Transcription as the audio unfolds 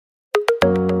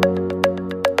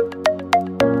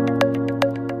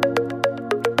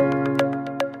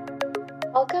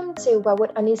to What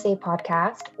Would Ani Say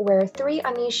podcast, where three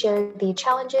Anis share the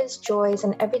challenges, joys,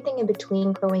 and everything in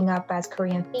between growing up as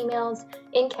Korean females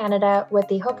in Canada with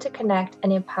the hope to connect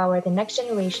and empower the next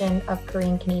generation of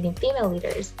Korean Canadian female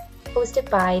leaders. Hosted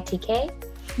by TK,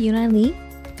 Yuna Lee,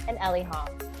 and Ellie Hong.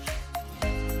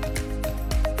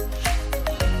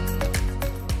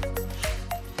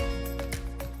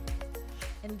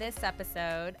 In this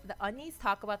episode, the Anis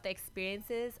talk about the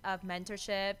experiences of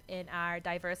mentorship in our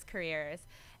diverse careers.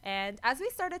 And as we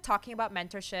started talking about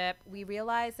mentorship, we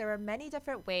realized there were many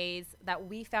different ways that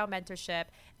we found mentorship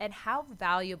and how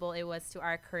valuable it was to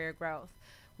our career growth.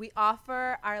 We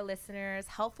offer our listeners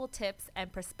helpful tips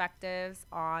and perspectives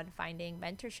on finding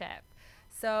mentorship.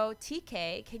 So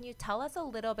TK, can you tell us a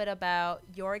little bit about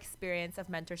your experience of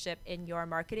mentorship in your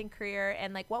marketing career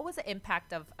and what was the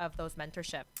impact of those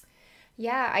mentorship?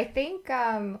 Yeah, I think,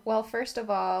 first of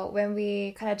all, when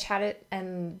we kind of chatted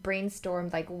and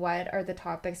brainstormed, what are the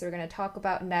topics we're going to talk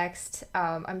about next,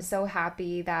 I'm so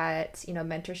happy that,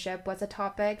 mentorship was a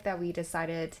topic that we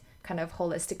decided kind of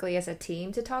holistically as a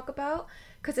team to talk about,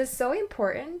 because it's so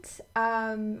important,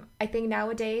 I think,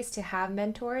 nowadays to have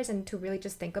mentors and to really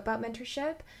just think about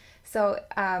mentorship. So,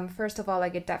 first of all,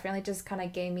 it definitely just kind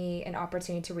of gave me an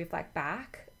opportunity to reflect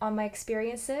back on my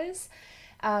experiences.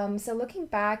 So looking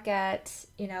back at,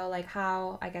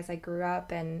 how I guess I grew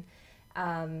up and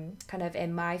kind of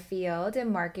in my field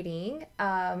in marketing,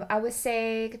 I would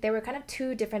say there were kind of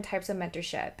two different types of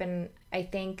mentorship. And I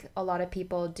think a lot of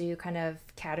people do kind of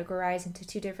categorize into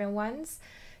two different ones.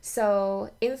 So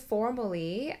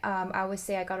informally, I would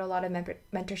say I got a lot of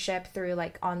mentorship through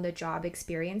on-the-job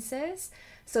experiences.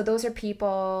 So those are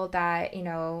people that,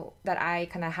 that I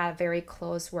kind of have very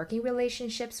close working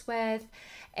relationships with,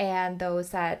 and those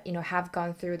that, have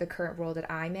gone through the current role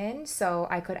that I'm in. So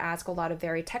I could ask a lot of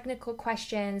very technical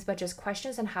questions, but just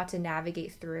questions on how to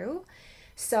navigate through.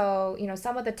 So,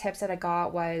 some of the tips that I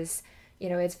got was,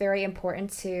 it's very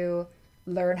important to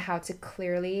learn how to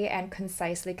clearly and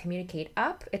concisely communicate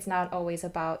up. It's not always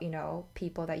about,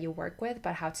 people that you work with,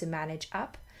 but how to manage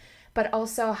up. But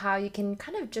also how you can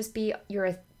kind of just be your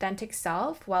authentic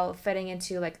self while fitting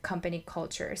into company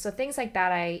culture. So things like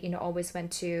that, I, always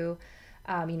went to,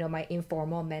 my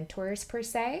informal mentors per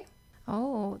se.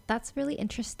 Oh, that's really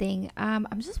interesting. I'm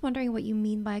just wondering what you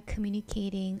mean by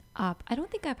communicating up. I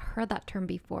don't think I've heard that term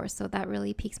before, so that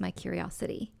really piques my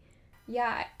curiosity.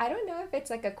 Yeah, I don't know if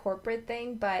it's a corporate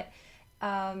thing, but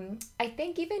I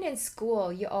think even in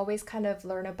school, you always kind of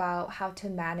learn about how to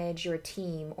manage your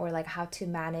team or how to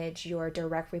manage your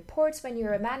direct reports when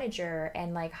you're a manager,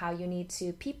 and how you need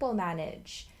to people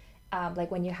manage.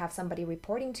 When you have somebody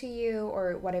reporting to you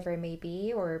or whatever it may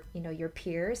be, or, your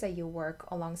peers that you work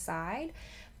alongside.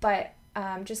 But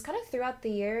just kind of throughout the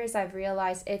years, I've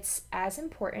realized it's as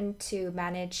important to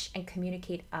manage and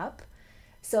communicate up.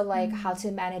 So how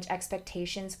to manage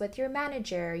expectations with your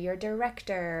manager, your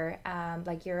director,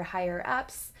 your higher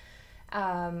ups,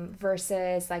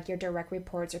 versus your direct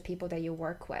reports or people that you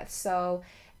work with. So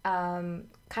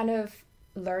kind of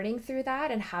learning through that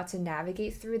and how to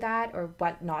navigate through that, or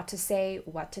what not to say,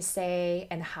 what to say,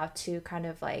 and how to kind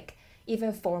of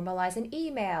even formalize an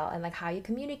email, and how you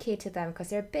communicate to them because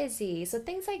they're busy. So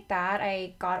things like that,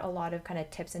 I got a lot of kind of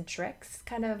tips and tricks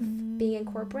kind of being in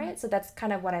corporate. So that's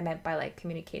kind of what I meant by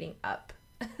communicating up.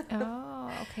 Oh,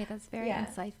 okay. That's very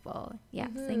insightful. Yeah.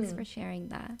 Thanks for sharing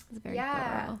that. It's very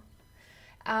thorough.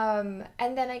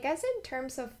 And then I guess in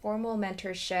terms of formal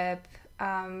mentorship,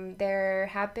 there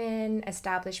have been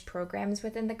established programs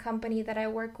within the company that I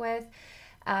work with.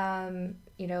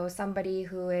 Somebody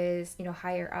who is,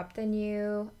 higher up than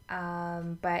you,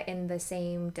 but in the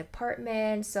same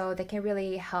department, so they can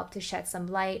really help to shed some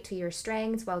light to your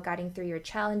strengths while guiding through your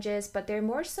challenges, but they're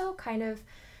more so kind of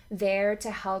there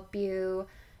to help you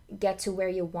get to where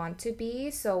you want to be.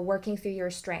 So working through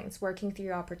your strengths, working through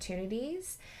your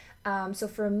opportunities. So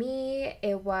for me,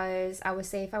 it was, I would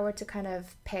say if I were to kind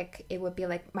of pick, it would be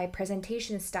my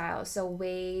presentation style. So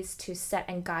ways to set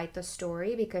and guide the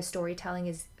story, because storytelling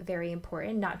is very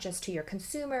important, not just to your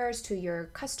consumers, to your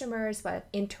customers, but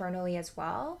internally as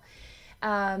well.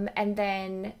 And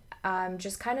then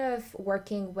just kind of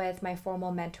working with my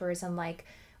formal mentors and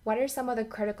what are some of the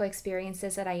critical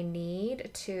experiences that I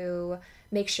need to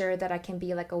make sure that I can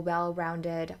be a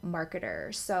well-rounded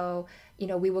marketer. So,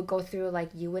 we would go through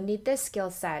you would need this skill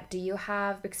set. Do you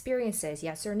have experiences?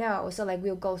 Yes or no? So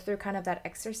we'll go through kind of that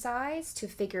exercise to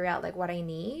figure out what I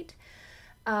need.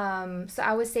 So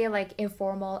I would say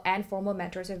informal and formal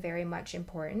mentors are very much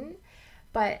important.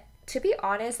 But to be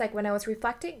honest, when I was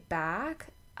reflecting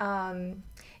back,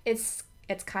 it's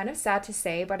kind of sad to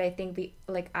say, but I think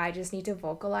I just need to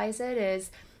vocalize it,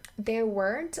 is there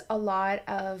weren't a lot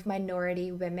of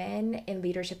minority women in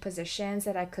leadership positions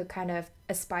that I could kind of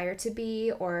aspire to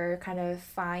be or kind of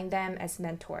find them as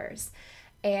mentors.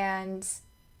 And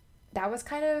that was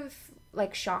kind of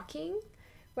like shocking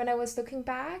when I was looking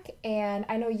back. And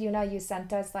I know, Yuna, you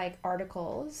sent us like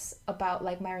articles about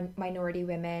like minority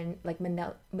women, like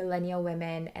millennial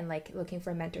women, and like looking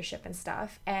for mentorship and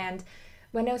stuff. And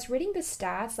when I was reading the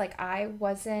stats, like I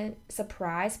wasn't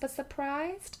surprised, but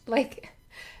surprised. Like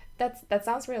that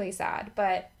sounds really sad,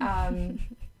 but I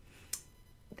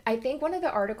think one of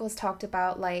the articles talked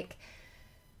about like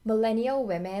millennial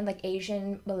women, like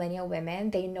Asian millennial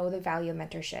women, they know the value of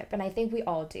mentorship, and I think we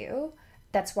all do.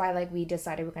 That's why like we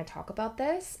decided we're going to talk about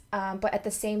this. But at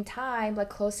the same time, like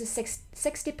close to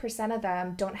 60% of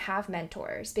them don't have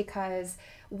mentors because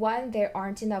one, there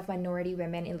aren't enough minority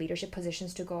women in leadership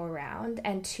positions to go around,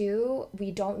 and two,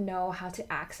 we don't know how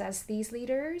to access these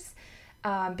leaders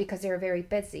because they're very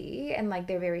busy and like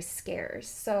they're very scarce.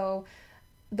 So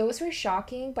those were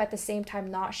shocking, but at the same time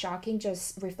not shocking,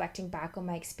 just reflecting back on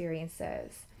my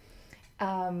experiences.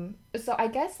 So I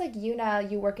guess like Yuna,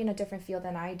 you work in a different field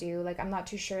than I do. Like I'm not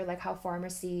too sure like how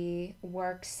pharmacy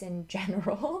works in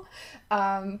general.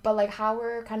 But like how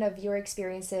were kind of your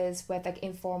experiences with like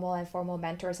informal and formal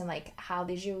mentors, and like how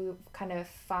did you kind of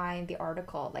find the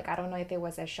article? Like I don't know if it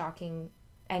was as shocking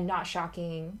and not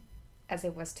shocking as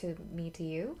it was to me to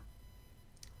you.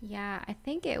 Yeah, I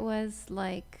think it was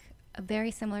like a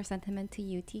very similar sentiment to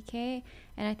UTK,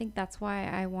 and I think that's why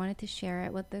I wanted to share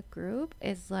it with the group.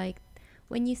 Is like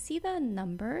when you see the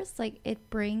numbers, like it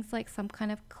brings like some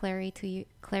kind of clarity to you,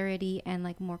 clarity and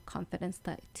like more confidence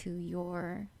to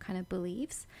your kind of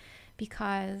beliefs,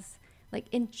 because like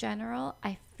in general,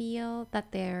 I feel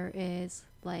that there is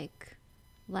like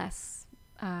less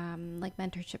like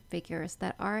mentorship figures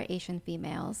that are Asian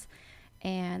females,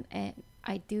 and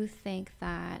I do think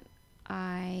that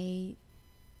I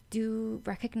do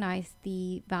recognize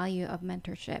the value of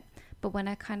mentorship. But when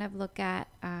I kind of look at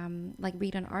like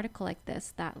read an article like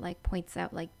this that like points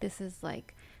out like this is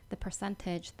like the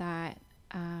percentage that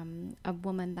a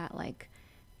woman that like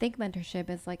think mentorship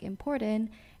is like important,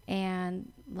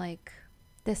 and like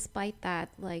despite that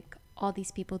like all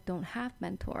these people don't have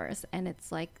mentors, and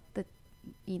it's like the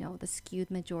skewed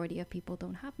majority of people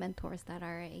don't have mentors that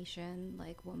are Asian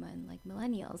like women, like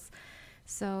millennials.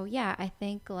 So yeah, I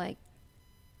think like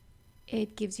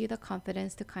it gives you the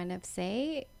confidence to kind of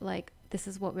say like this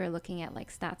is what we're looking at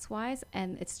like stats wise,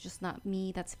 and it's just not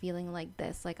me that's feeling like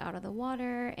this like out of the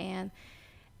water. And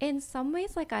in some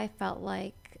ways like I felt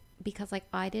like because like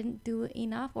I didn't do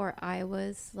enough, or I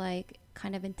was like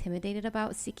kind of intimidated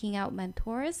about seeking out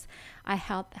mentors, I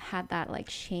had that like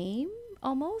shame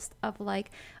almost of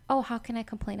like, oh, how can I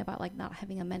complain about like not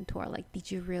having a mentor? Like, did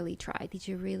you really try? Did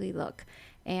you really look?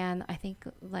 And I think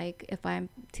like if I'm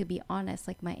to be honest,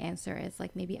 like my answer is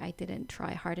like maybe I didn't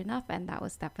try hard enough, and that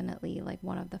was definitely like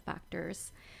one of the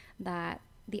factors that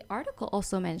the article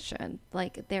also mentioned.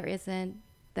 Like there isn't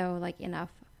though like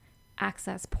enough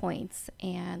access points,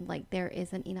 and like there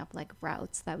isn't enough like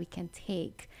routes that we can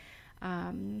take.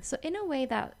 So in a way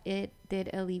that it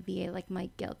did alleviate like my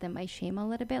guilt and my shame a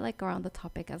little bit like around the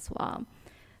topic as well.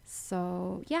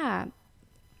 So yeah.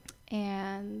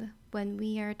 And when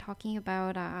we are talking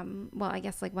about well, I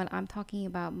guess like when I'm talking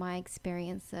about my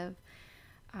experience of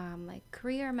like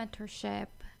career mentorship,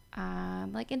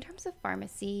 like in terms of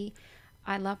pharmacy,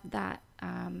 I love that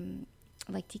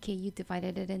like TKU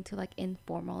divided it into like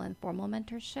informal and formal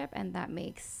mentorship, and that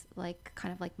makes like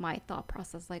kind of like my thought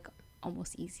process like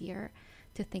almost easier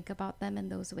to think about them in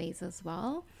those ways as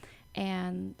well.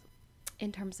 And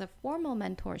in terms of formal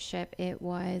mentorship, it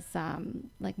was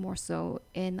like more so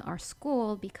in our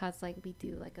school, because like we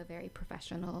do like a very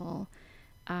professional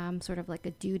sort of like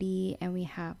a duty, and we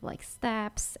have like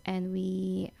steps, and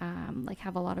we like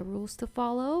have a lot of rules to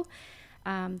follow.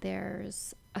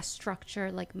 There's a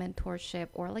structure like mentorship,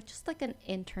 or like just like an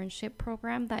internship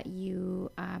program that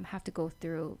you have to go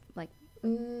through, like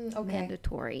Okay.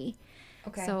 mandatory.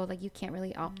 Okay. So like you can't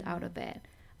really opt out of it.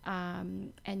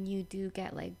 And you do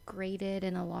get like graded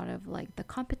in a lot of like the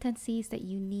competencies that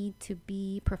you need to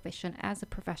be proficient as a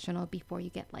professional before you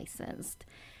get licensed.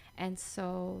 And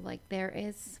so like there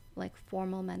is like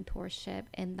formal mentorship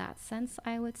in that sense,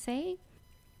 I would say.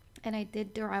 And I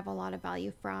did derive a lot of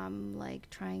value from like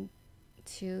trying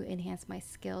to enhance my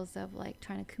skills of like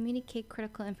trying to communicate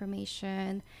critical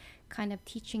information, kind of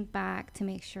teaching back to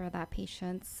make sure that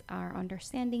patients are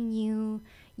understanding you,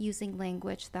 using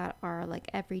language that are like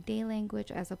everyday language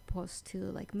as opposed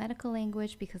to like medical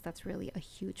language, because that's really a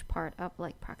huge part of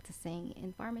like practicing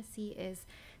in pharmacy, is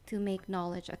to make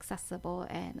knowledge accessible.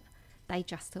 And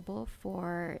digestible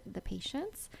for the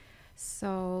patients.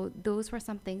 So those were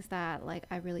some things that like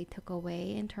I really took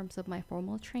away in terms of my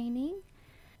formal training.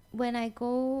 When I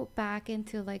go back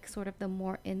into like sort of the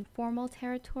more informal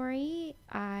territory,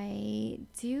 I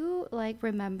do like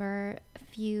remember a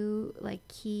few like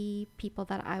key people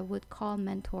that I would call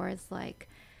mentors, like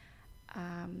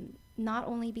not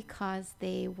only because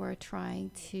they were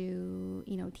trying to,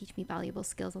 you know, teach me valuable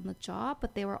skills on the job,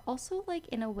 but they were also like,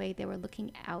 in a way, they were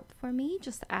looking out for me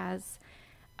just as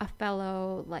a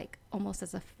fellow, like almost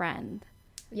as a friend.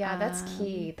 Yeah, that's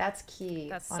key. That's key.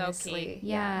 That's honestly. so key.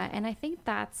 Yeah, and I think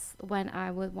that's when I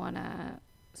would want to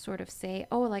sort of say,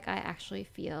 oh, like I actually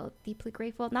feel deeply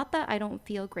grateful. Not that I don't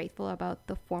feel grateful about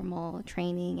the formal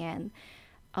training and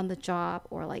on the job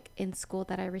or like in school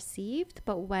that I received,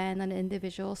 but when an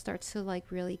individual starts to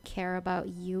like really care about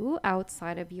you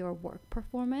outside of your work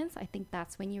performance, I think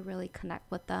that's when you really connect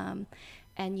with them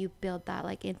and you build that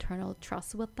like internal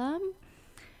trust with them.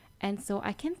 And so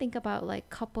I can think about like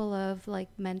a couple of like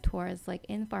mentors like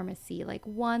in pharmacy. Like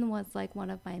one was like one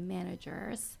of my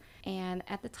managers, and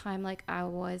at the time like I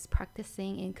was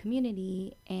practicing in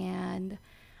community and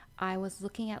I was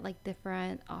looking at like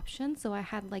different options. So I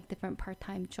had like different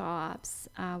part-time jobs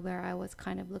where I was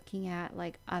kind of looking at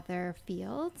like other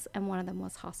fields, and one of them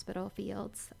was hospital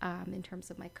fields in terms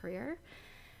of my career.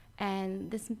 And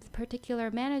this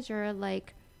particular manager,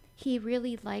 like he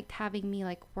really liked having me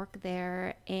like work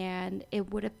there, and it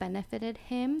would have benefited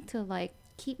him to like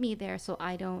keep me there so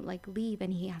I don't like leave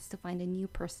and he has to find a new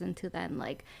person to then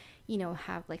like, you know,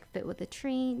 have like fit with the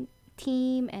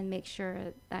team and make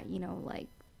sure that, you know, like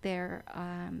they're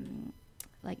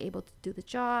like able to do the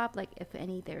job, like if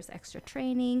any there's extra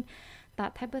training,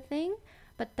 that type of thing.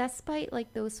 But despite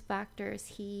like those factors,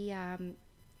 he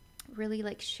really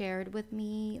like shared with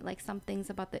me like some things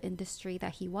about the industry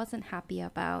that he wasn't happy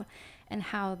about, and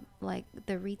how like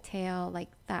the retail, like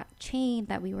that chain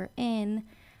that we were in,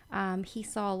 he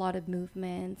saw a lot of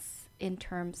movements in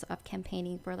terms of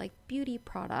campaigning for like beauty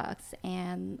products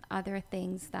and other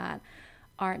things that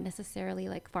aren't necessarily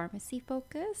like pharmacy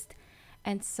focused.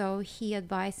 And so he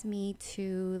advised me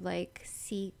to like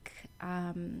seek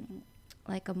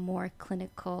like a more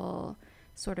clinical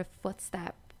sort of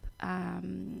footstep,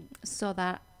 so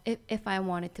that if I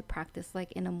wanted to practice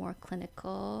like in a more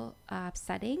clinical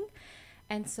setting.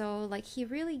 And so like he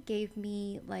really gave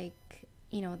me like,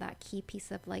 you know, that key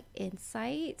piece of like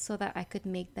insight so that I could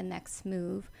make the next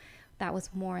move that was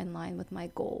more in line with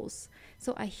my goals.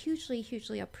 So I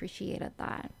hugely appreciated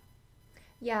that.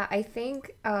 Yeah, I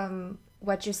think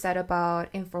what you said about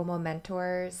informal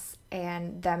mentors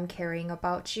and them caring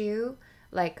about you,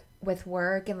 like with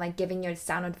work and like giving you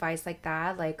sound advice like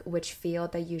that, like which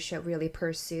field that you should really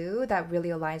pursue that really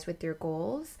aligns with your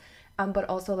goals. But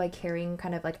also like caring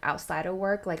kind of like outside of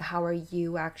work, like how are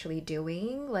you actually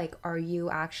doing? Like, are you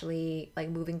actually like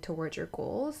moving towards your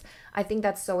goals? I think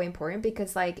that's so important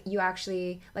because like you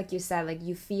actually, like you said, like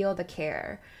you feel the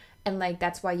care. And like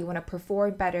that's why you want to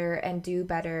perform better and do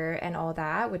better and all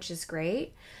that, which is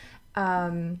great.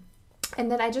 And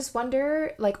then I just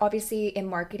wonder, like obviously in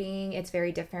marketing it's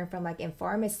very different from like in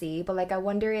pharmacy, but like I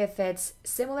wonder if it's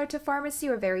similar to pharmacy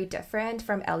or very different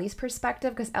from Ellie's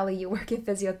perspective, because Ellie, you work in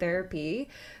physiotherapy,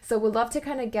 so we'd love to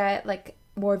kind of get like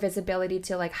more visibility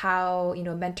to like how, you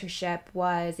know, mentorship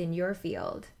was in your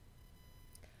field.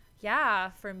 Yeah,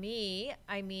 for me,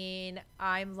 I mean,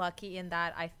 I'm lucky in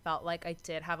that I felt like I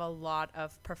did have a lot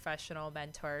of professional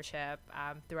mentorship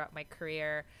throughout my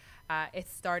career. It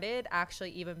started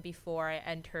actually even before I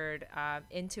entered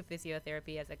into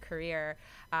physiotherapy as a career.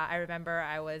 I remember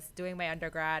I was doing my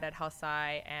undergrad at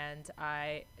Helsai and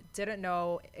I didn't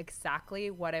know exactly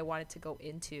what I wanted to go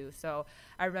into. So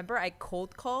I remember I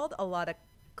cold called a lot of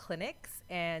clinics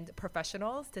and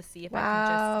professionals to see if I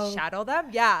can just shadow them.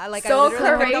 Yeah, like so I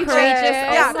literally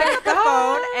courageous. Pick up the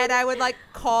phone and I would like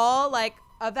call like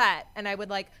a vet, and I would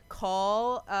like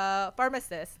call a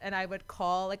pharmacist, and I would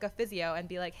call like a physio and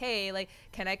be like, hey, like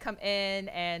can I come in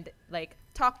and like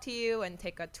talk to you and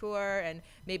take a tour and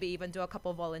maybe even do a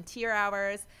couple volunteer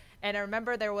hours. And I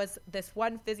remember there was this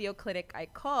one physio clinic I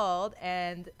called,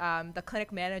 and the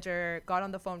clinic manager got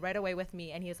on the phone right away with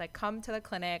me, and he was like, come to the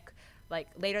clinic like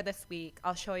later this week,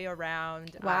 I'll show you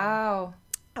around. Wow.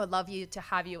 I would love you to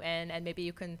have you in, and maybe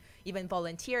you can even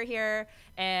volunteer here.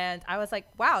 And I was like,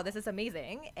 wow, this is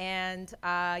amazing. And so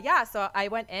I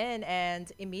went in,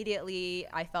 and immediately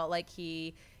I felt like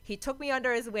he took me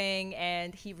under his wing,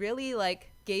 and he really like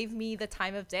gave me the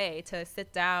time of day to sit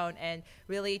down and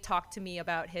really talk to me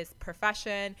about his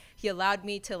profession. He allowed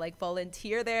me to like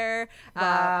volunteer there.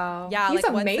 Wow. Yeah, he's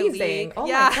like once a amazing. week. Oh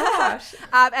Yeah. my gosh.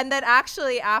 And then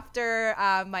actually after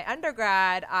my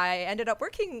undergrad, I ended up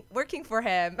working for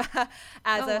him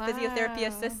as a physiotherapy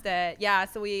assistant. Yeah,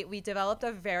 so we developed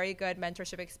a very good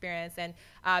mentorship experience. And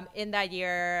in that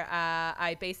year,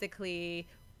 I basically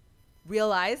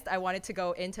realized I wanted to go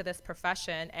into this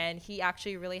profession, and he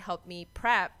actually really helped me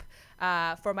prep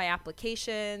for my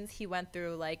applications. He went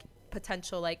through like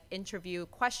potential like interview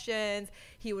questions.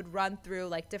 He would run through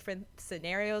like different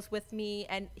scenarios with me,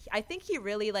 and I think he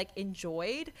really like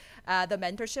enjoyed the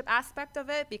mentorship aspect of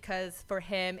it, because for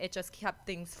him it just kept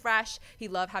things fresh. He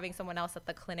loved having someone else at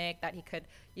the clinic that he could,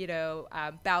 you know,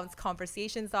 bounce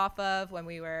conversations off of when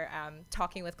we were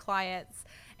talking with clients.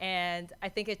 And I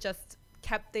think it just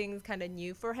kept things kind of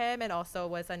new for him, and also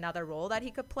was another role that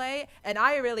he could play. And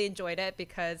I really enjoyed it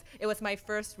because it was my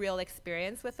first real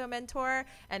experience with a mentor,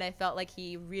 and I felt like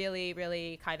he really,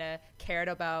 really kind of cared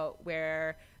about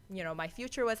where, you know, my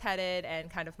future was headed and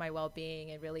kind of my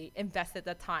well-being, and really invested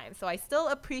the time. So I still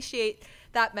appreciate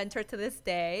that mentor to this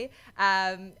day.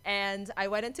 And I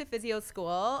went into physio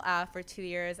school for 2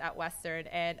 years at Western,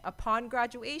 and upon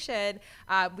graduation,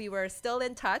 we were still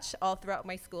in touch all throughout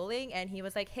my schooling. And he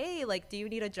was like, "Hey, like, do you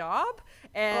need a job?"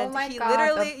 And oh my he God,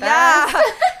 literally, the best.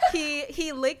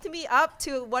 he linked me up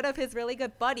to one of his really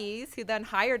good buddies, who then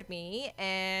hired me.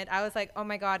 And I was like, oh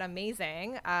my God,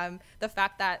 amazing. The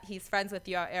fact that he's friends with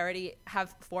you, I already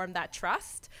have formed that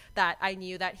trust, that I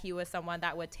knew that he was someone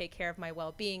that would take care of my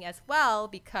well-being as well,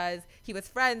 because he was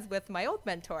friends with my old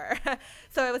mentor.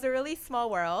 So it was a really small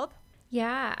world.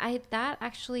 Yeah, that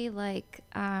actually like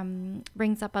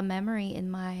brings up a memory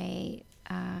in my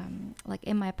like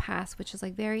in my past, which is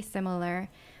like very similar,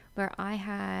 where I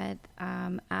had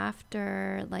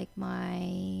after like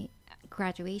my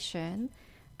graduation,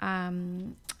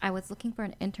 I was looking for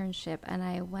an internship, and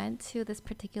I went to this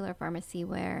particular pharmacy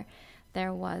where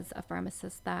there was a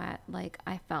pharmacist that like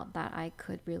I felt that I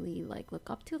could really like look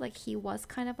up to. Like he was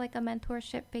kind of like a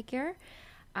mentorship figure,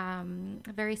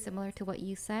 very similar to what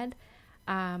you said,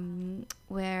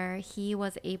 where he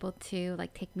was able to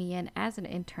like take me in as an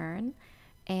intern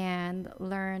and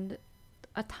learned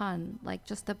a ton, like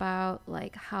just about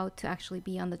like how to actually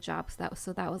be on the job.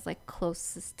 So that was like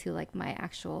closest to like my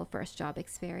actual first job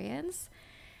experience.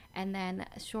 And then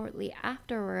shortly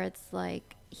afterwards,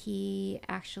 like he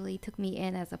actually took me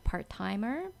in as a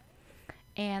part-timer,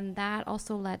 and that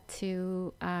also led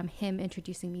to him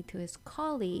introducing me to his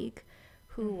colleague,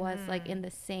 who was like in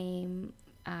the same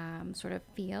sort of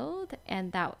field,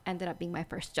 and that ended up being my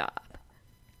first job.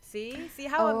 See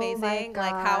how amazing,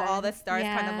 like how all the stars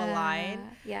kind of align.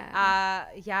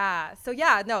 Yeah. So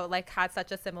yeah, no, like had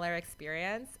such a similar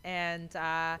experience. And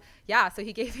yeah, so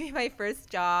he gave me my first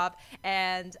job,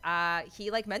 and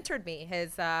he like mentored me.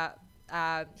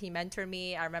 He mentored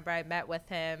me. I remember I met with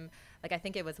him, like I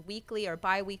think it was weekly or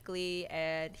bi-weekly,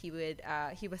 and he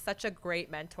was such a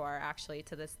great mentor. Actually,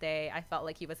 to this day, I felt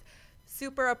like he was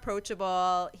super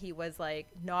approachable. He was like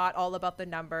not all about the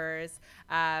numbers.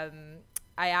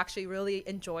 I actually really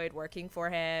enjoyed working for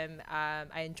him.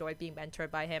 I enjoyed being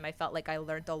mentored by him. I felt like I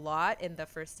learned a lot in the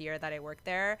first year that I worked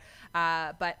there.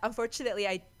 But unfortunately,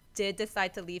 I did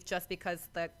decide to leave just because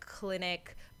the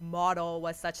clinic model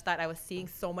was such that I was seeing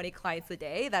so many clients a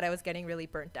day that I was getting really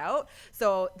burnt out.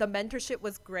 So the mentorship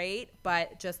was great,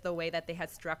 but just the way that they had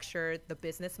structured the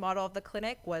business model of the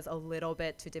clinic was a little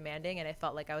bit too demanding, and I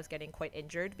felt like I was getting quite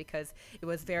injured because it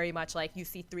was very much like you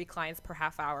see 3 clients per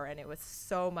half hour, and it was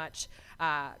so much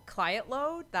client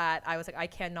load that I was like, I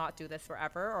cannot do this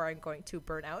forever or I'm going to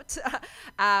burn out.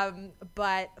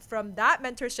 But from that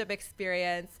mentorship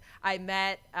experience, I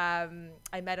met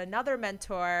another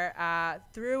mentor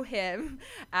through him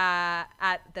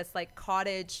at this like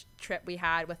cottage trip we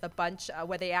had with a bunch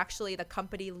where the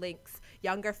company links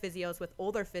younger physios with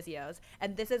older physios.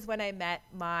 And this is when I met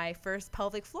my first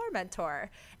pelvic floor mentor,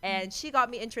 and she got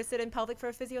me interested in pelvic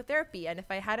floor physiotherapy. And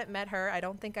if I hadn't met her, I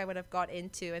don't think I would have got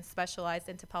into and specialized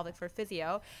into pelvic floor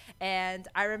physio. And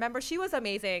I remember she was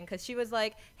amazing because she was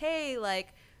like, hey,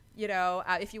 like, you know,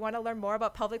 if you want to learn more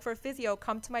about pelvic floor physio,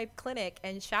 come to my clinic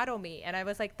and shadow me. And I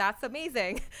was like, that's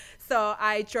amazing. So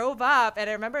I drove up, and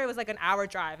I remember it was like an hour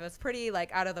drive. It was pretty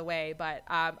like out of the way, but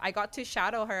I got to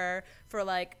shadow her for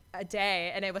like a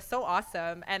day, and it was so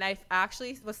awesome. And I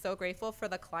actually was so grateful for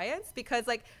the clients because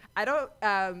like, I don't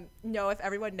know if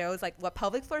everyone knows like what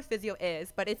pelvic floor physio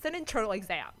is, but it's an internal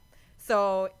exam.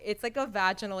 So it's like a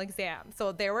vaginal exam.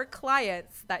 So there were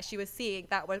clients that she was seeing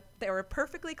they were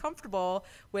perfectly comfortable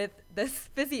with this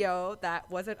physio that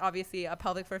wasn't obviously a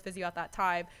pelvic floor physio at that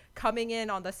time coming in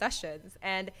on the sessions.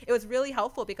 And it was really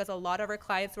helpful because a lot of her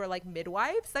clients were like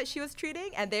midwives that she was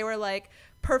treating, and they were like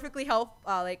perfectly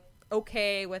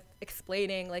okay with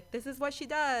explaining like this is what she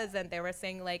does, and they were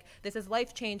saying like this is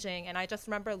life changing. And I just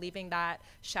remember leaving that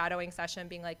shadowing session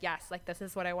being like, yes, like this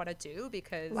is what I want to do,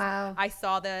 because Wow. I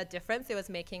saw the difference it was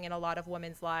making in a lot of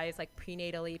women's lives, like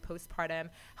prenatally, postpartum,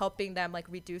 helping them like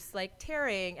reduce like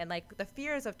tearing and like the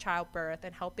fears of childbirth,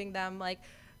 and helping them like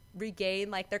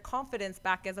regain like their confidence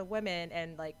back as a woman,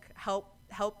 and like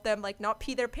help them like not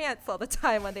pee their pants all the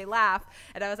time when they laugh.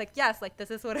 And I was like, yes, like this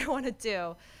is what I want to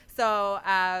do. So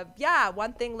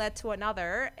one thing led to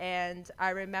another. And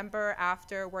I remember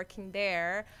after working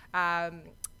there,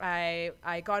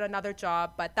 I got another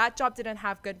job, but that job didn't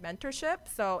have good mentorship.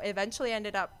 So eventually I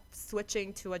ended up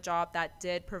switching to a job that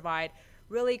did provide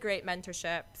really great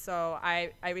mentorship. So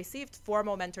I received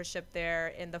formal mentorship there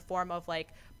in the form of like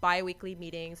bi-weekly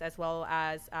meetings, as well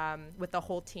as with the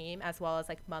whole team, as well as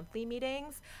like monthly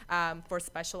meetings for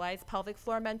specialized pelvic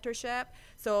floor mentorship.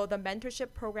 So the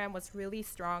mentorship program was really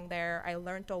strong there. I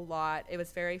learned a lot. It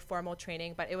was very formal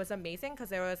training, but it was amazing because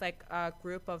there was like a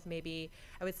group of maybe,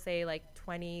 I would say like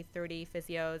 20, 30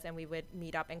 physios, and we would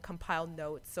meet up and compile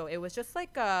notes. So it was just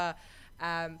like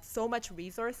so much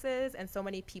resources and so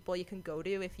many people you can go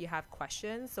to if you have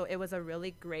questions. So it was a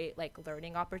really great like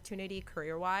learning opportunity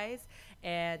career-wise,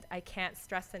 and I can't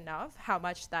stress enough how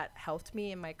much that helped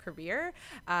me in my career,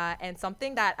 and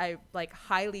something that I like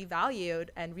highly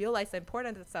valued and realized the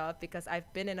importance of, because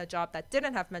I've been in a job that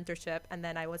didn't have mentorship, and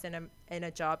then I was in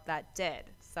a job that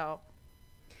did. So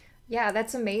Yeah,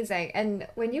 that's amazing. And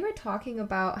when you were talking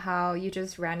about how you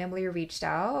just randomly reached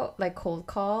out, like cold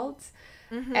called,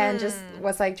 and just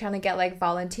was like trying to get like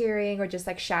volunteering or just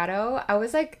like shadow, I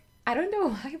was like, I don't know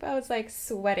why, but I was like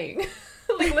sweating.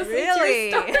 Like listening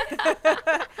really? to your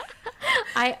stuff.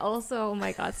 I also, oh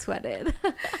my God, sweated.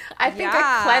 I think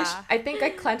I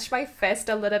clenched my fist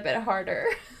a little bit harder.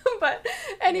 But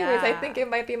anyways, I think it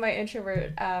might be my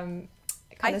introvert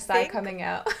kind of side coming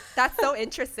out. That's so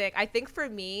interesting. I think for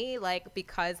me, like,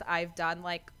 because I've done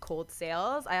like cold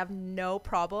sales, I have no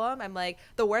problem. I'm like,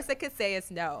 the worst I could say is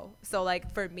no. So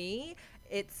like for me,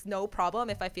 it's no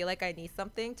problem if I feel like I need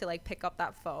something to like pick up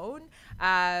that phone.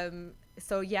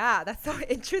 So yeah, that's so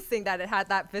interesting that it had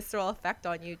that visceral effect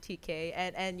on you, TK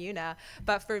and Yuna.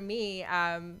 But for me,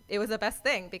 it was the best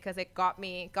thing because it got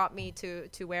me to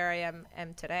where I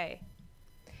am today.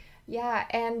 Yeah,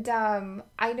 and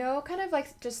I know kind of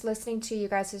like just listening to you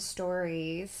guys'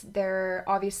 stories, there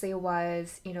obviously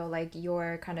was, like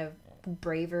your kind of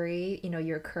bravery,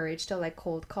 your courage to like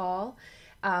cold call.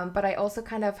 But I also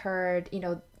kind of heard,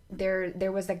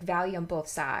 there was like value on both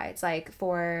sides. Like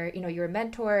for, your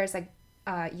mentors, like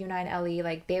Yuna and Ellie,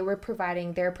 like they were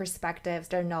providing their perspectives,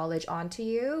 their knowledge onto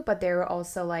you, but they were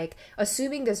also like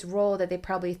assuming this role that they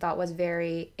probably thought was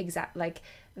very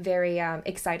very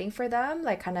exciting for them,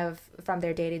 like kind of from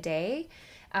their day to day.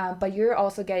 But you're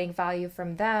also getting value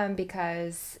from them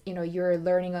because you're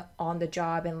learning on the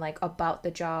job and like about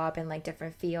the job and like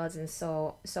different fields and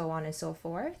so on and so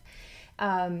forth.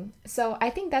 So I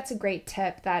think that's a great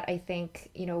tip that I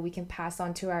think we can pass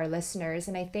on to our listeners.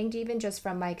 And I think even just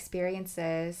from my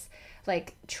experiences,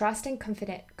 like trust and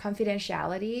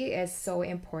confidentiality is so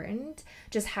important.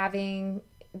 Just having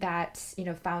that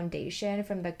foundation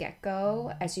from the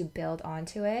get-go as you build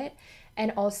onto it,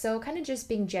 and also kind of just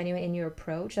being genuine in your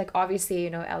approach. Like obviously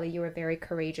Ellie, you were very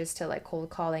courageous to like cold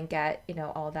call and get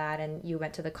all that, and you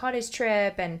went to the cottage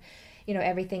trip and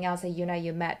everything else. And Yuna,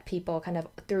 you met people kind of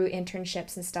through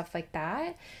internships and stuff like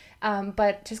that.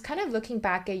 But just kind of looking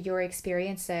back at your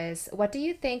experiences, what do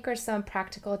you think are some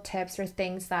practical tips or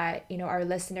things that our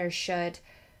listeners should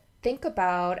think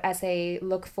about as they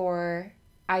look for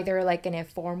either like an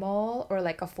informal or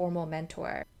like a formal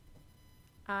mentor?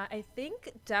 I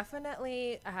think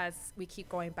definitely, as we keep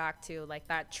going back to like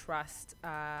that trust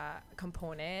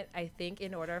component, I think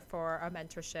in order for a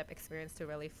mentorship experience to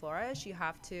really flourish, you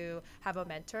have to have a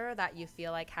mentor that you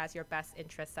feel like has your best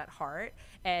interests at heart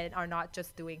and are not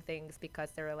just doing things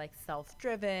because they're like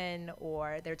self-driven,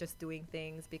 or they're just doing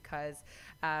things because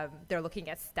they're looking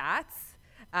at stats.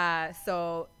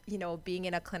 So, being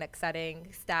in a clinic setting,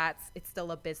 stats, it's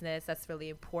still a business. That's really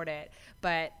important.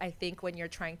 But I think when you're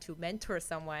trying to mentor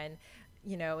someone,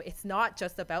 it's not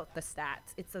just about the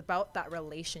stats. It's about that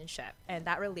relationship. And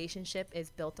that relationship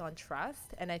is built on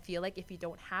trust. And I feel like if you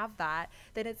don't have that,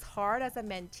 then it's hard as a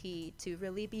mentee to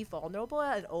really be vulnerable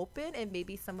and open in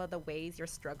maybe some of the ways you're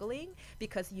struggling,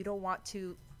 because you don't want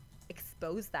to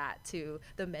expose that to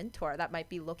the mentor that might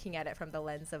be looking at it from the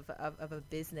lens of a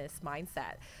business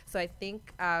mindset. So I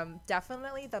think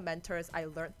definitely the mentors I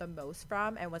learned the most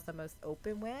from and was the most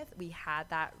open with, we had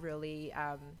that really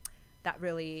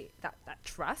that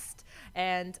trust.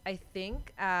 And I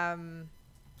think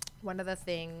one of the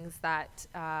things that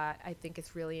I think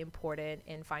is really important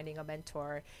in finding a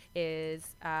mentor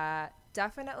is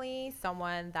definitely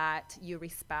someone that you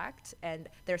respect and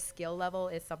their skill level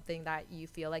is something that you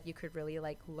feel like you could really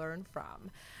like learn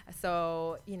from.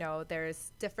 So, you know,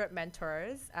 there's different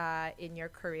mentors in your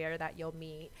career that you'll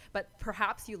meet, but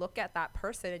perhaps you look at that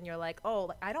person and you're like,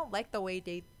 oh, I don't like the way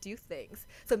they do things.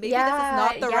 So maybe this is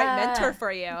not the right mentor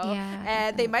for you.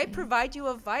 And they might provide you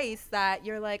advice that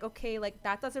you're like, okay, like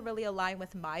that doesn't really align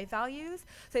with my values.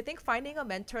 So I think finding a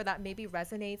mentor that maybe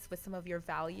resonates with some of your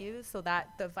values so that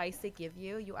the advice they give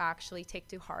you actually take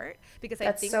to heart. Because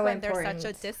I think so when there's such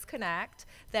a disconnect,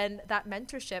 then that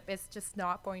mentorship is just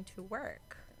not going to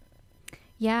work.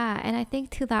 Yeah, and I think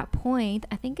to that point,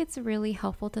 I think it's really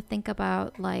helpful to think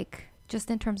about like just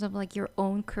in terms of like your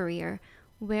own career,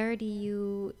 where do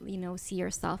you see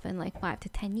yourself in like 5 to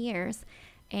 10 years?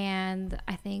 And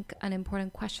I think an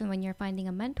important question when you're finding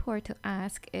a mentor to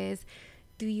ask is,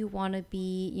 do you want to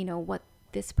be, what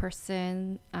this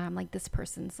person, like this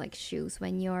person's like shoes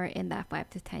when you're in that 5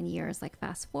 to 10 years, like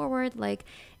fast forward, like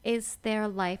is their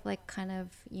life like kind of,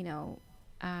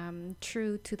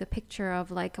 true to the picture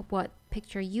of like what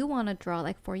picture you want to draw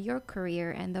like for your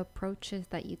career and the approaches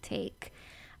that you take.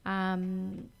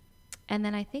 And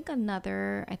then I think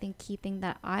another key thing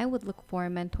that I would look for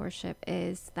in mentorship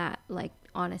is that like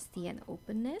honesty and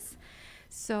openness.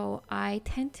 So I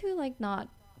tend to like not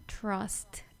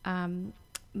trust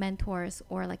mentors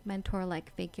or like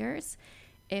mentor-like figures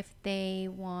if they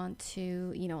want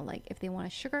to, if they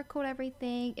want to sugarcoat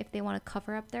everything, if they want to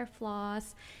cover up their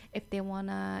flaws, if they want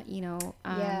to,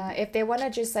 if they want to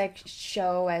just like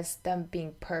show as them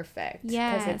being perfect.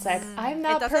 Yeah. Because it's like, I'm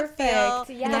not perfect. It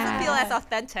doesn't feel as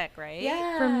authentic, right?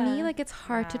 Yeah. For me, like it's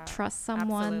hard to trust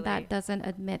someone that absolutely. doesn't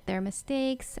admit their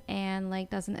mistakes and like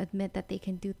doesn't admit that they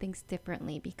can do things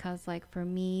differently, because like for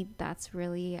me, that's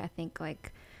really, I think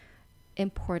like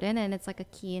important, and it's like a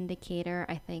key indicator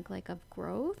I think like of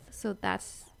growth. So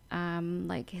that's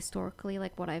like historically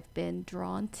like what I've been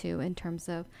drawn to in terms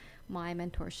of my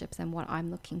mentorships and what I'm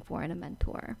looking for in a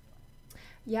mentor.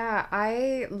 Yeah,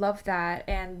 I love that.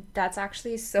 And that's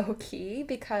actually so key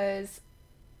because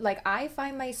like I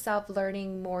find myself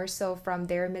learning more so from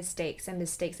their mistakes and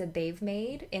mistakes that they've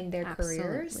made in their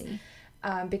careers.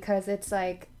 Because it's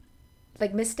like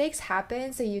mistakes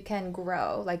happen so you can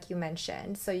grow, like you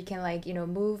mentioned, so you can like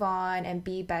move on and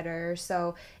be better.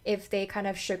 So if they kind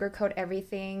of sugarcoat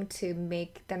everything to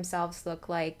make themselves look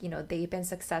like they've been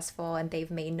successful and they've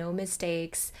made no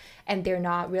mistakes, and they're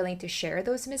not willing to share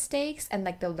those mistakes and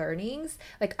like the learnings,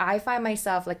 like I find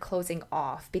myself like closing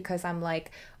off because I'm like,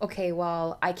 okay,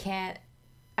 well, I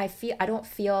don't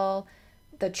feel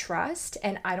the trust,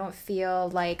 and I don't feel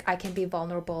like I can be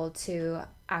vulnerable to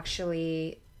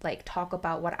actually like talk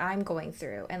about what I'm going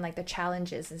through and like the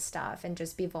challenges and stuff, and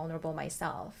just be vulnerable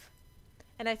myself.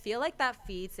 And I feel like that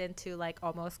feeds into like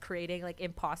almost creating like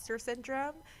imposter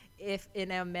syndrome. If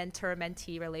in a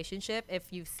mentor-mentee relationship,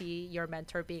 if you see your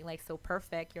mentor being like so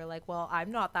perfect, you're like, well,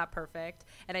 I'm not that perfect.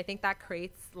 And I think that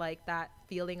creates like that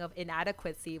feeling of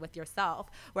inadequacy with yourself.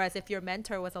 Whereas if your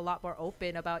mentor was a lot more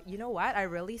open about, you know what, I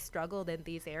really struggled in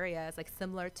these areas, like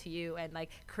similar to you, and like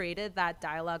created that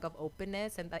dialogue of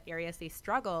openness and the areas they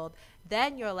struggled,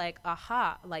 then you're like,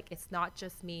 aha, like it's not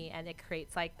just me. And it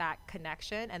creates like that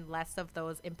connection and less of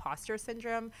those imposter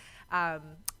syndrome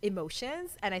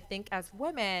emotions. And I think as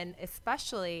women,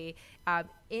 especially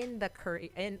in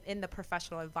the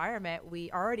professional environment,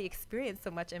 we already experience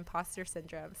so much imposter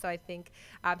syndrome. So I think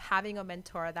having a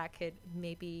mentor that could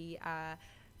maybe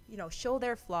show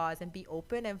their flaws and be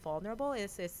open and vulnerable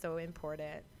is so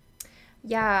important.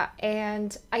 Yeah,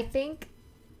 and I think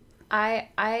I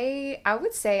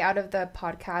would say out of the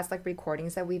podcast like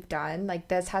recordings that we've done, like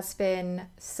this has been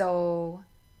so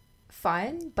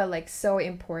fun but like so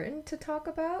important to talk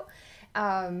about.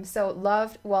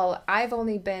 I've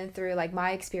only been through like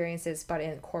my experiences but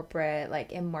in corporate,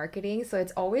 like in marketing, so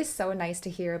it's always so nice to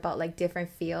hear about like different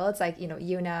fields, like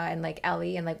Yuna and like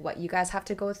Ellie, and like what you guys have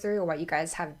to go through or what you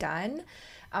guys have done.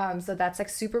 So that's like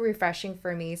super refreshing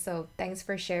for me, so thanks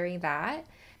for sharing that.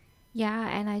 Yeah,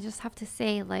 and I just have to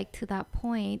say, like, to that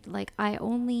point, like, I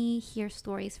only hear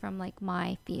stories from, like,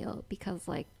 my field because,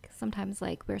 like, sometimes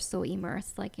like we're so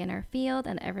immersed like in our field,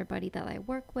 and everybody that I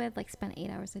work with like spend 8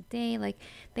 hours a day, like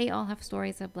they all have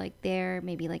stories of like their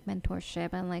maybe like mentorship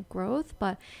and like growth.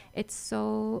 But it's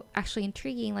so actually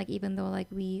intriguing, like even though like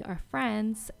we are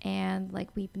friends and like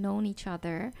we've known each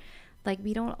other, like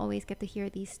we don't always get to hear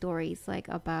these stories like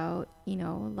about, you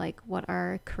know, like what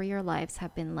our career lives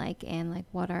have been like and like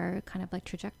what our kind of like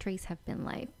trajectories have been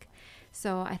like.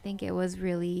 So I think it was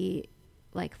really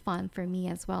like fun for me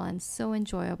as well, and so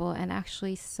enjoyable, and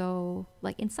actually so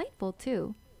like insightful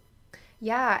too.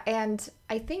 Yeah, and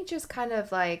I think just kind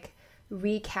of like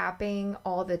recapping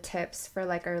all the tips for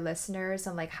like our listeners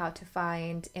on like how to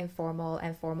find informal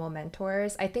and formal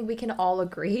mentors. I think we can all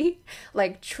agree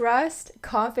like trust,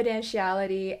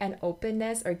 confidentiality, and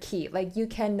openness are key. Like you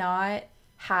cannot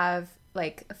have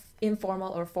like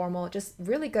informal or formal, just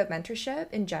really good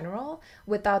mentorship in general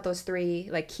without those three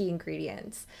like key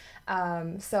ingredients.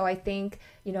 So I think,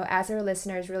 you know, as our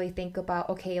listeners really think about,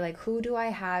 okay, like who do I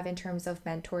have in terms of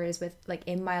mentors with like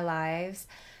in my lives,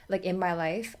 like in my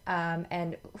life,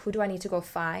 and who do I need to go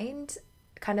find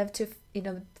kind of to, you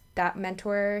know, that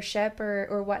mentorship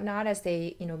or whatnot as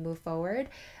they, you know, move forward.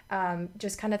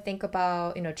 Just kind of think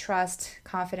about, you know, trust,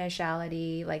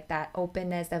 confidentiality, like that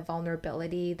openness, that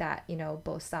vulnerability that, you know,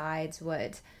 both sides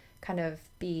would kind of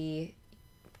be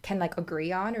can like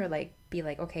agree on, or like be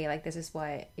like, okay, like this is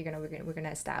what we're gonna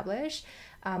establish.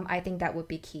 I think that would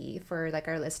be key for like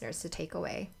our listeners to take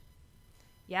away.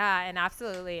 Yeah, and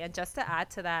absolutely. And just to add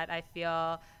to that, I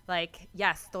feel like,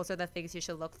 yes, those are the things you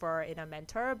should look for in a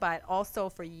mentor, but also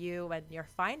for you when you're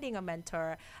finding a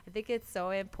mentor, I think it's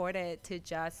so important to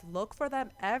just look for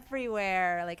them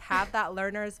everywhere, like have that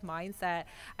learner's mindset.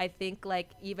 I think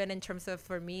like even in terms of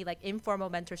for me, like informal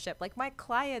mentorship, like my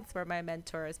clients were my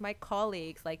mentors, my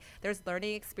colleagues, like there's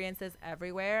learning experiences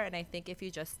everywhere. And I think if you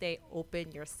just stay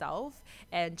open yourself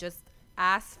and just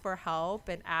ask for help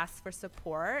and ask for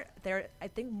support, there I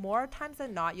think more times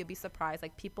than not you'll be surprised,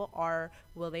 like people are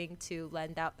willing to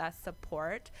lend out that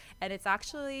support, and it's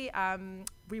actually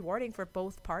rewarding for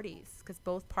both parties, because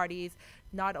both parties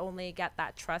not only get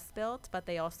that trust built, but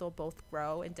they also both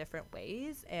grow in different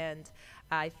ways. And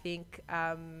I think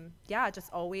yeah,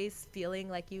 just always feeling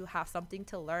like you have something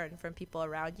to learn from people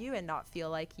around you and not feel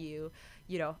like you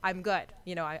know, I'm good,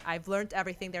 you know, I've learned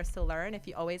everything there's to learn. If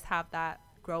you always have that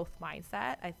growth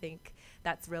mindset, I think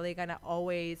that's really going to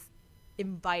always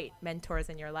invite mentors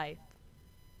in your life.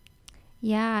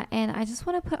 Yeah, and I just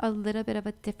want to put a little bit of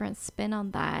a different spin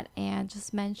on that and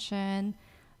just mention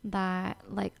that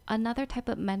like another type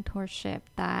of mentorship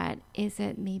that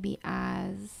isn't maybe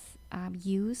as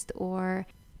used, or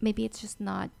maybe it's just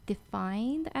not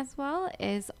defined as well,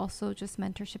 is also just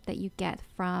mentorship that you get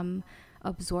from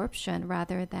absorption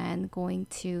rather than going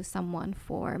to someone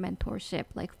for mentorship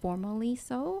like formally.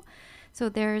 So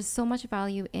there's so much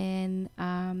value in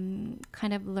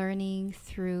kind of learning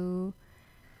through.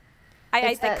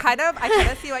 I kind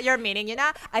of see what you're meaning, you know.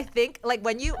 I think like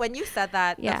when you said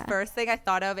that, Yeah. the first thing I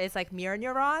thought of is like mirror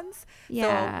neurons.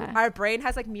 Yeah. So our brain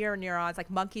has like mirror neurons,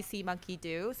 like monkey see, monkey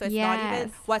do. So it's not even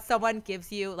Yes. what someone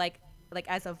gives you like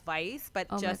as advice, but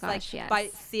Oh my just like gosh, yes. by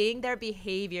seeing their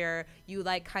behavior, you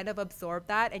like kind of absorb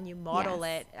that and you model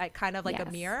Yes. it kind of like a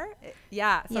Yes. mirror.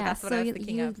 Yeah, so Yeah, that's what so I was you,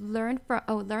 thinking you of.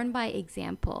 learn by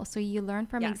example. So you learn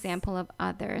from Yes. example of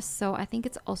others. So I think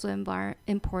it's also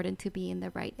important to be in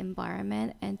the right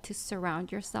environment and to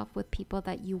surround yourself with people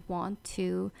that you want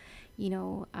to, you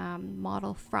know,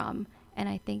 model from. And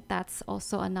I think that's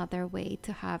also another way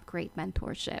to have great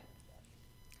mentorship.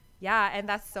 Yeah, and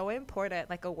that's so important,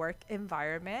 like a work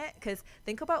environment. Because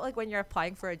think about like when you're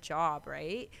applying for a job,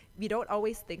 right? We don't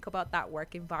always think about that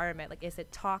work environment. Like, is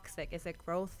it toxic? Is it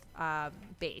growth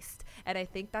based? And I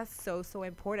think that's so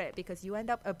important, because you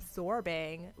end up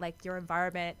absorbing like your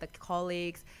environment, the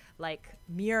colleagues, like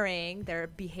mirroring their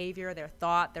behavior, their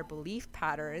thought, their belief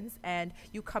patterns, and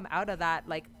you come out of that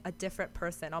like a different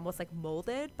person, almost like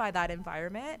molded by that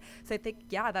environment. So I think,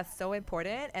 yeah, that's so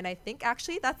important. And I think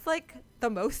actually that's like the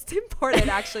most important,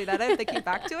 actually, that I'm thinking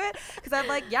back to it, because I'm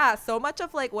like, yeah, so much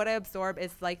of like what I absorb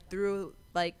is like through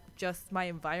like just my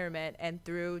environment and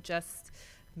through just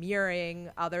mirroring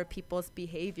other people's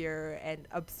behavior and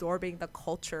absorbing the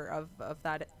culture of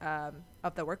that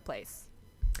of the workplace.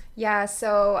 Yeah,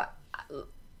 so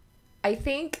I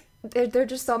think there are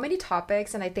just so many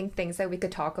topics, and I think things that we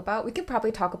could talk about. We could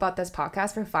probably talk about this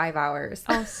podcast for 5 hours.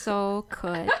 Oh, so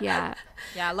could. Yeah.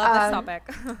 Yeah, I love this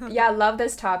topic. Yeah, I love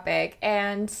this topic.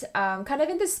 And kind of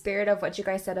in the spirit of what you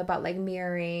guys said about like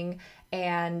mirroring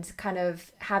and kind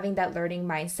of having that learning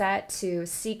mindset to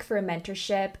seek for a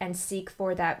mentorship and seek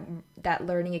for that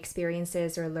learning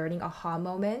experiences or learning aha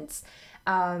moments.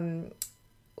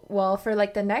 well, for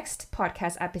like the next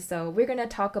podcast episode, we're going to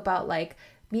talk about like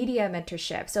media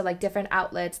mentorship. So like different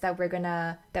outlets that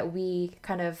we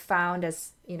kind of found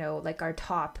as, you know, like our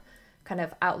top kind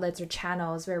of outlets or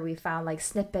channels where we found like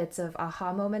snippets of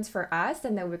aha moments for us,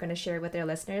 and then we're going to share with our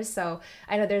listeners. So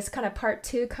I know there's kind of part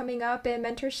 2 coming up in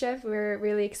mentorship we're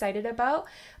really excited about,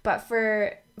 but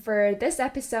for this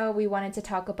episode we wanted to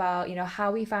talk about, you know,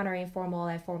 how we found our informal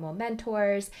and formal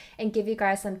mentors and give you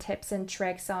guys some tips and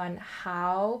tricks on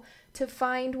how to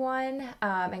find one,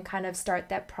 and kind of start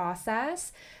that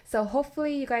process. So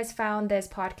hopefully you guys found this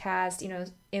podcast, you know,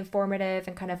 informative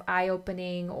and kind of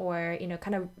eye-opening, or, you know,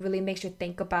 kind of really makes you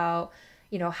think about,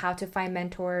 you know, how to find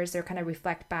mentors, or kind of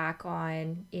reflect back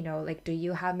on, you know, like, do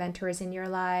you have mentors in your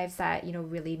lives that, you know,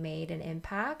 really made an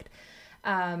impact?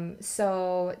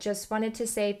 So just wanted to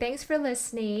say thanks for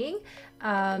listening.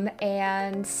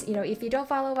 And, you know, if you don't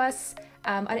follow us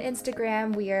on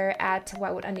Instagram, we are at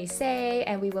What Would Uni Say,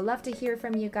 and we would love to hear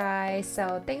from you guys.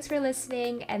 So thanks for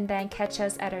listening, and then catch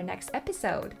us at our next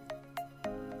episode.